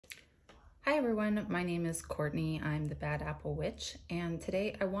Hi everyone, my name is Courtney. I'm the Bad Apple Witch, and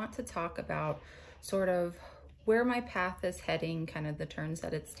today I want to talk about sort of where my path is heading, kind of the turns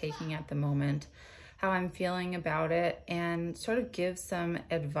that it's taking at the moment, how I'm feeling about it, and sort of give some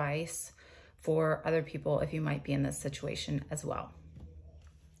advice for other people if you might be in this situation as well.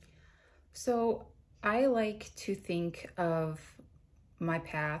 So I like to think of my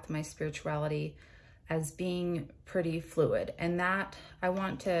path, my spirituality, as being pretty fluid. And that I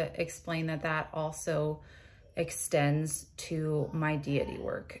want to explain that also extends to my deity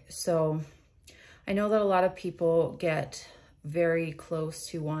work. So I know that a lot of people get very close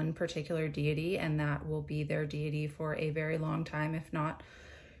to one particular deity, and that will be their deity for a very long time, if not,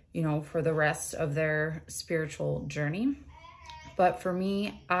 for the rest of their spiritual journey. But for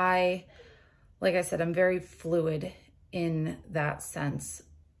me, like I said, I'm very fluid in that sense,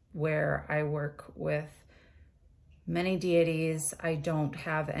 where I work with many deities. I don't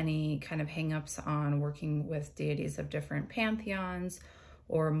have any kind of hangups on working with deities of different pantheons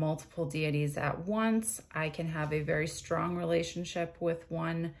or multiple deities at once. I can have a very strong relationship with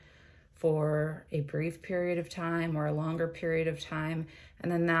one for a brief period of time or a longer period of time,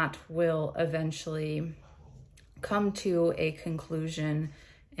 and then that will eventually come to a conclusion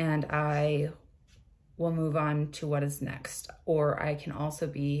and I will move on to what is next. Or I can also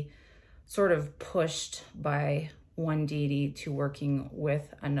be sort of pushed by one deity to working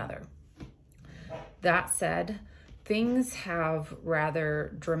with another. That said, things have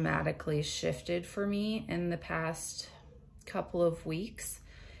rather dramatically shifted for me in the past couple of weeks.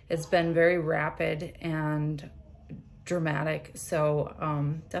 It's been very rapid and dramatic.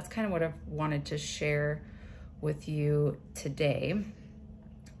 So that's kind of what I've wanted to share with you today.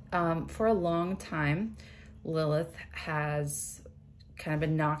 For a long time, Lilith has kind of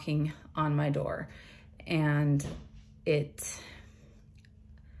been knocking on my door, and it's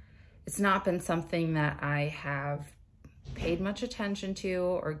not been something that I have paid much attention to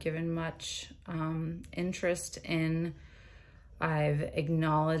or given much interest in. I've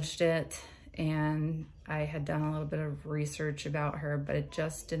acknowledged it, and I had done a little bit of research about her, but it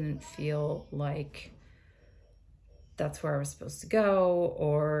just didn't feel like that's where I was supposed to go,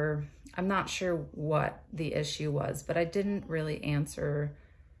 or I'm not sure what the issue was, but I didn't really answer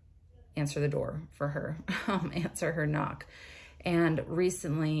the door for her, answer her knock. And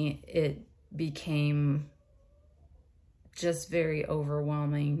recently it became just very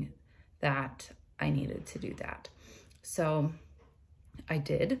overwhelming that I needed to do that. So I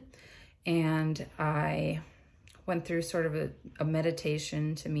did, and I went through sort of a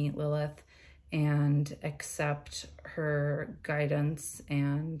meditation to meet Lilith and accept her guidance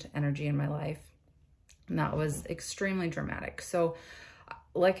and energy in my life. And that was extremely dramatic. So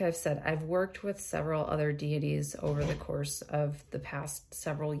like I've said, I've worked with several other deities over the course of the past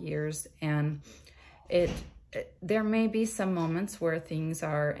several years, and there may be some moments where things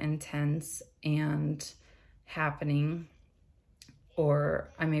are intense and happening, or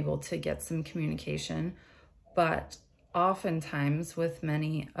I'm able to get some communication, but oftentimes with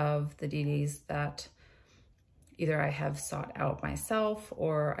many of the deities that either I have sought out myself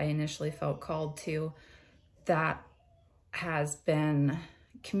or I initially felt called to, that has been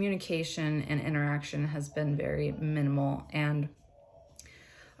communication and interaction has been very minimal. And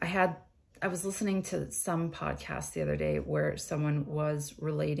I was listening to some podcast the other day where someone was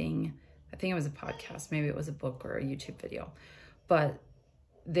relating, I think it was a podcast, maybe it was a book or a YouTube video, but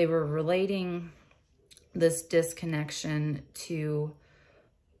they were relating this disconnection to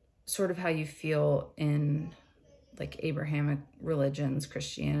sort of how you feel in like Abrahamic religions,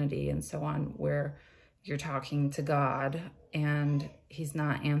 Christianity, and so on, where you're talking to God and he's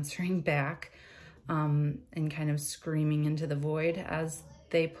not answering back, and kind of screaming into the void, as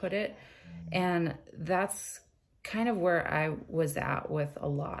they put it. And that's kind of where I was at with a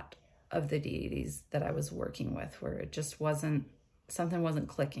lot of the deities that I was working with, where it just something wasn't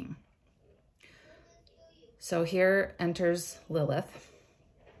clicking. So here enters Lilith,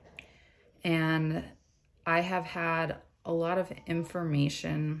 and I have had a lot of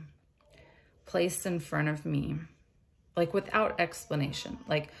information placed in front of me, like without explanation.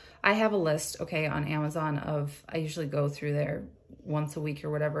 Like I have a list, okay, on Amazon I usually go through there once a week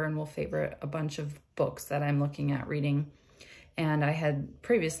or whatever, and will favorite a bunch of books that I'm looking at reading. And I had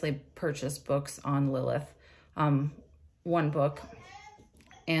previously purchased books on Lilith, one book,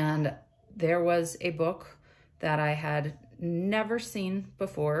 and there was a book that I had never seen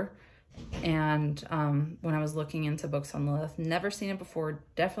before. And when I was looking into books on Lilith, never seen it before,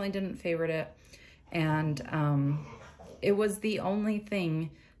 definitely didn't favorite it. And it was the only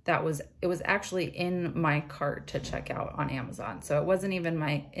thing it was actually in my cart to check out on Amazon. So it wasn't even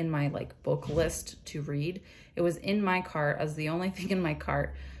in my like book list to read. It was in my cart as the only thing in my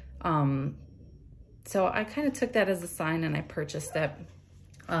cart. So I kind of took that as a sign and I purchased it.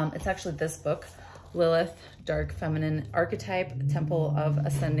 It's actually this book, Lilith, Dark Feminine Archetype, Temple of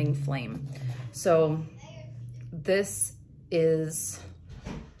Ascending Flame. So this is,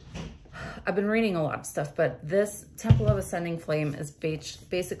 I've been reading a lot of stuff, but this Temple of Ascending Flame is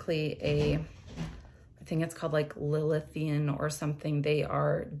basically I think it's called like Lilithian or something. They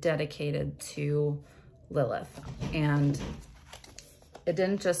are dedicated to Lilith. And it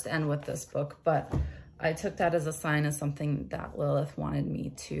didn't just end with this book, but I took that as a sign of something that Lilith wanted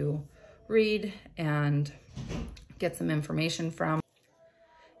me to read and get some information from.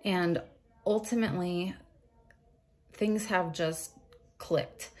 And ultimately, things have just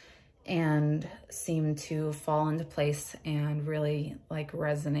clicked and seem to fall into place and really like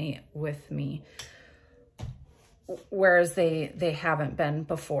resonate with me, whereas they haven't been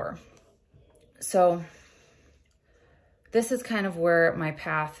before. So this is kind of where my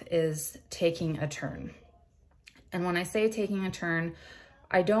path is taking a turn. And when I say taking a turn,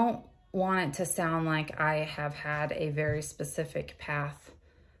 I don't want it to sound like I have had a very specific path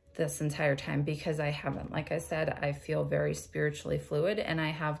this entire time, because I haven't. Like I said, I feel very spiritually fluid and I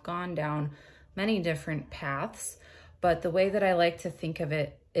have gone down many different paths, but the way that I like to think of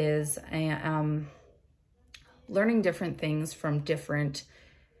it is I am learning different things from different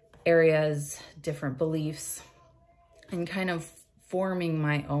areas, different beliefs, and kind of forming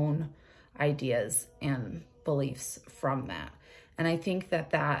my own ideas and beliefs from that. And I think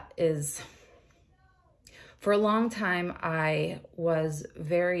that that is, for a long time, I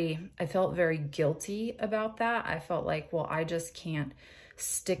felt very guilty about that. I felt like, well, I just can't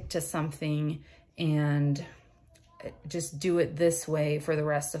stick to something and just do it this way for the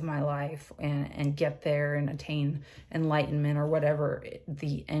rest of my life and get there and attain enlightenment or whatever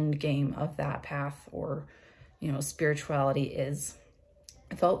the end game of that path or, you know, spirituality is.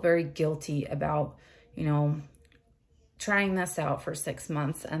 I felt very guilty about, you know, trying this out for 6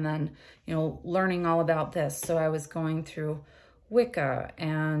 months and then, you know, learning all about this. So I was going through Wicca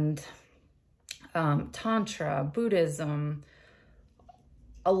and Tantra, Buddhism,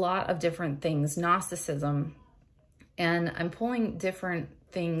 a lot of different things, Gnosticism, and I'm pulling different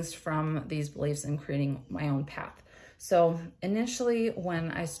things from these beliefs and creating my own path. So initially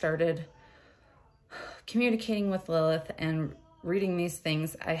when I started communicating with Lilith and reading these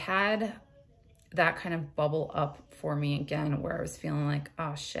things, I had that kind of bubble up for me again, where I was feeling like,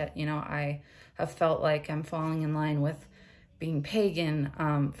 oh shit, you know, I have felt like I'm falling in line with being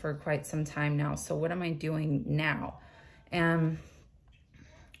pagan for quite some time now. So what am I doing now? And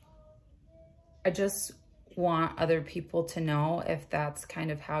I just want other people to know, if that's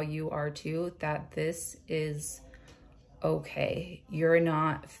kind of how you are too, that this is okay. You're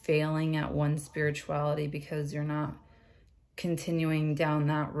not failing at one spirituality because you're not continuing down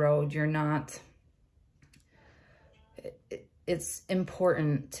that road. You're not, it's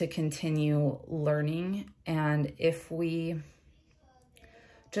important to continue learning. And if we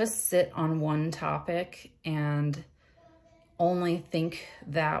just sit on one topic and only think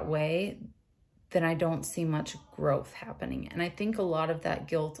that way, then I don't see much growth happening. And I think a lot of that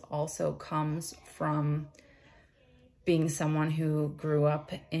guilt also comes from being someone who grew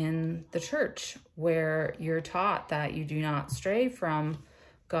up in the church, where you're taught that you do not stray from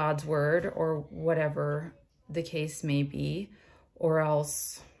God's word or whatever the case may be, or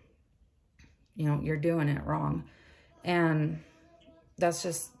else, you know, you're doing it wrong. And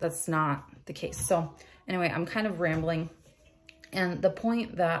that's not the case. So anyway, I'm kind of rambling. And the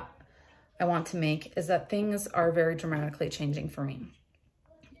point that I want to make is that things are very dramatically changing for me.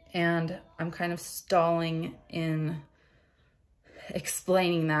 And I'm kind of stalling in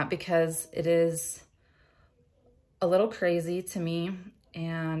explaining that because it is a little crazy to me,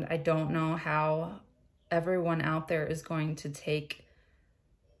 and I don't know how everyone out there is going to take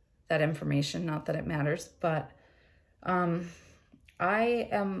that information. Not that it matters, but I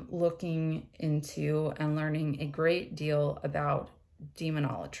am looking into and learning a great deal about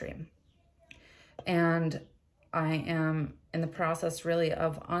demonolatry. And I am in the process really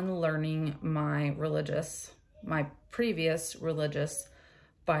of unlearning my previous religious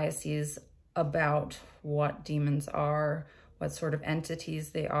biases about what demons are, what sort of entities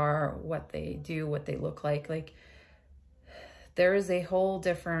they are, what they do, what they look like. Like, there is a whole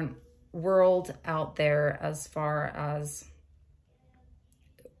different world out there as far as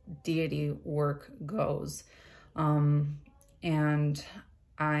deity work goes. And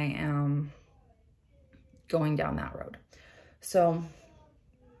I am going down that road. So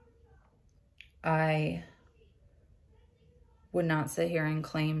I would not sit here and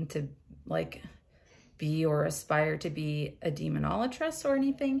claim to like be or aspire to be a demonolatress or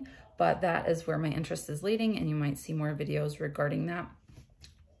anything, but that is where my interest is leading, and you might see more videos regarding that.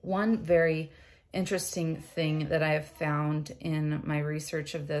 One very interesting thing that I have found in my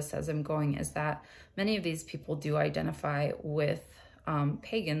research of this as I'm going is that many of these people do identify with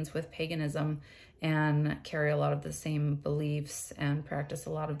pagans, with paganism, and carry a lot of the same beliefs and practice a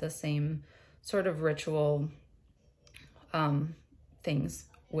lot of the same sort of ritual things,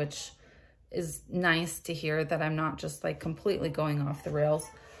 which is nice to hear that I'm not just like completely going off the rails.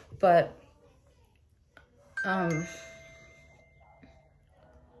 But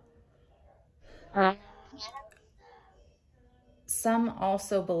some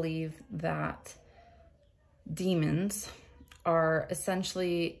also believe that demons are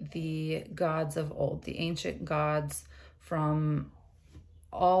essentially the gods of old, the ancient gods from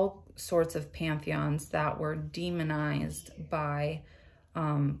all sorts of pantheons that were demonized by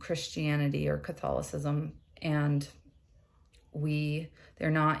Christianity or Catholicism. And they're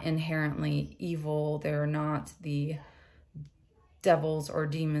not inherently evil. They're not the devils or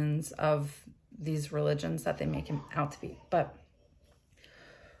demons of these religions that they make him out to be. But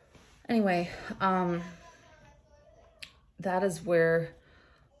anyway, that is where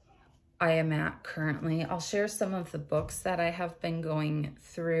I am at currently. I'll share some of the books that I have been going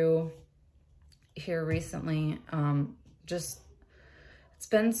through here recently. It's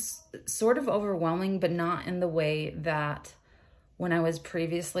been sort of overwhelming, but not in the way that when I was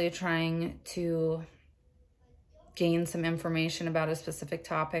previously trying to gain some information about a specific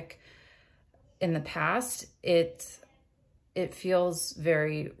topic in the past. It feels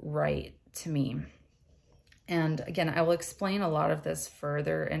very right to me. And again, I will explain a lot of this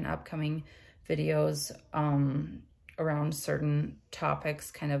further in upcoming videos around certain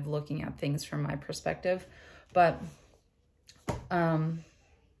topics, kind of looking at things from my perspective. But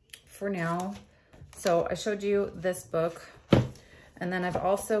for now, so I showed you this book, and then I've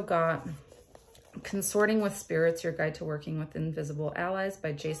also got Consorting with Spirits, Your Guide to Working with Invisible Allies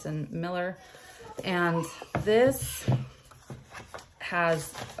by Jason Miller. And this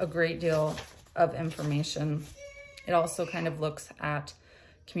has a great deal of information. It also kind of looks at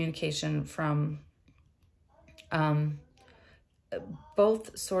communication from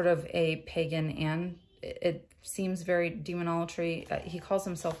both sort of a pagan and it seems very demonolatry. He calls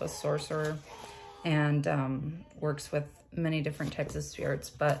himself a sorcerer and works with many different types of spirits,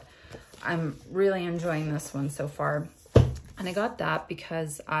 but I'm really enjoying this one so far. And I got that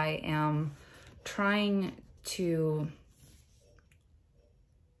because I am trying to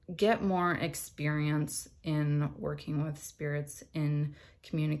get more experience in working with spirits, in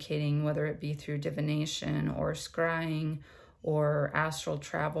communicating, whether it be through divination or scrying or astral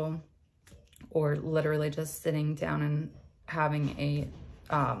travel, or literally just sitting down and having a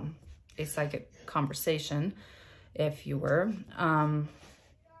psychic conversation, if you were.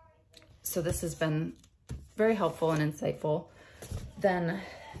 So this has been very helpful and insightful. Then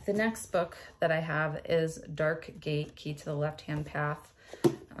the next book that I have is Dark Gate, Key to the Left-Hand Path.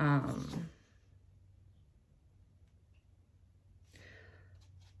 I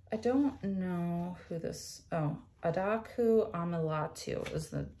don't know who this, Adaku Amalatu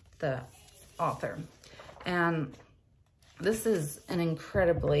is the author. And this is an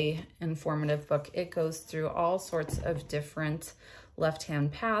incredibly informative book. It goes through all sorts of different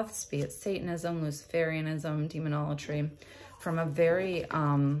left-hand paths, be it Satanism, Luciferianism, demonolatry, from a very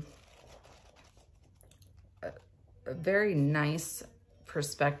nice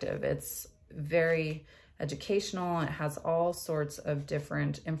perspective. It's very educational. It has all sorts of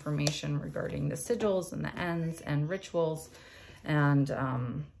different information regarding the sigils and the ends and rituals and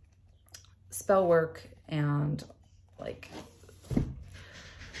spell work and like,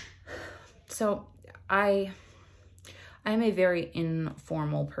 so I'm a very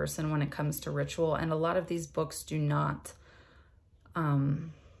informal person when it comes to ritual, and a lot of these books do not really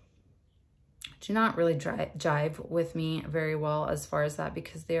jive with me very well as far as that,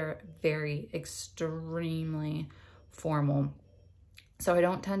 because they're very extremely formal. So I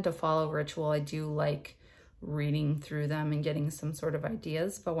don't tend to follow ritual. I do like reading through them and getting some sort of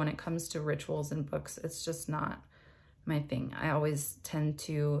ideas, but when it comes to rituals and books, it's just not my thing. I always tend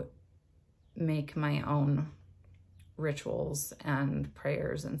to make my own rituals and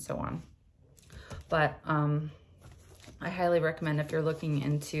prayers and so on. But I highly recommend, if you're looking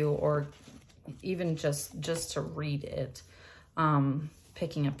into, or even just to read it,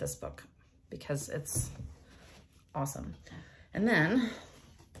 picking up this book, because it's awesome. And then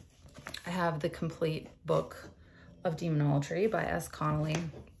I have the complete book of Demonolatry by S. Connolly.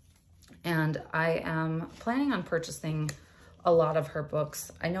 And I am planning on purchasing a lot of her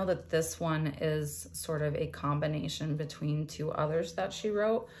books. I know that this one is sort of a combination between two others that she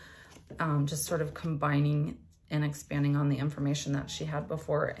wrote, just sort of combining and expanding on the information that she had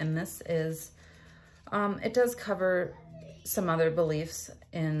before. And this is, it does cover some other beliefs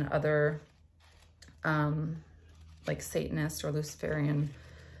in other, like Satanist or Luciferian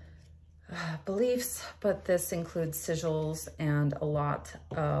beliefs, but this includes sigils and a lot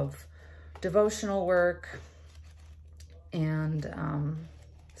of devotional work and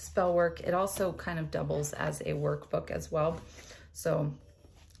spell work. It also kind of doubles as a workbook as well. So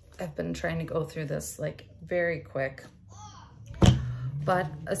I've been trying to go through this like very quick, but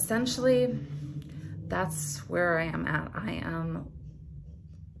essentially that's where I am at. I am,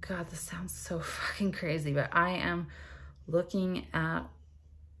 God, this sounds so fucking crazy, but I am looking at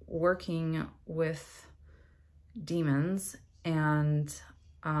working with demons and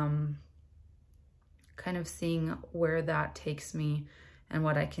kind of seeing where that takes me and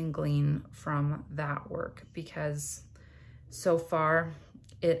what I can glean from that work, because so far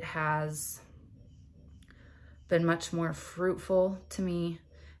it has been much more fruitful to me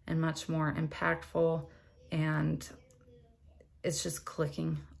and much more impactful, and it's just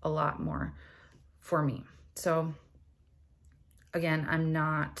clicking a lot more for me. So again, I'm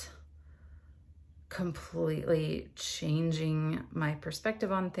not completely changing my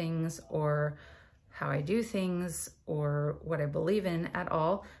perspective on things or how I do things or what I believe in at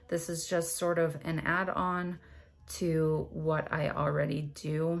all. This is just sort of an add-on to what I already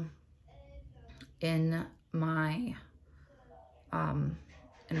do in my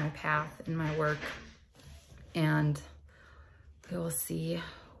path, in my work, and we will see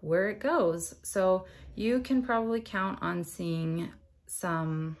where it goes. So you can probably count on seeing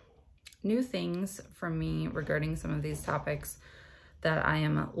some new things from me regarding some of these topics that I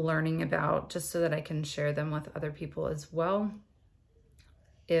am learning about, just so that I can share them with other people as well.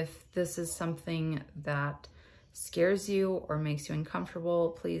 If this is something that scares you or makes you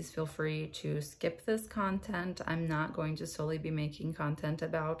uncomfortable, please feel free to skip this content. I'm not going to solely be making content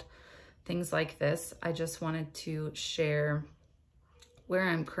about things like this. I just wanted to share where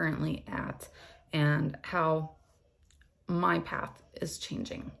I'm currently at and how my path is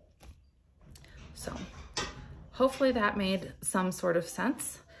changing. So hopefully that made some sort of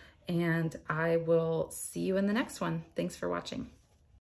sense, and I will see you in the next one. Thanks for watching.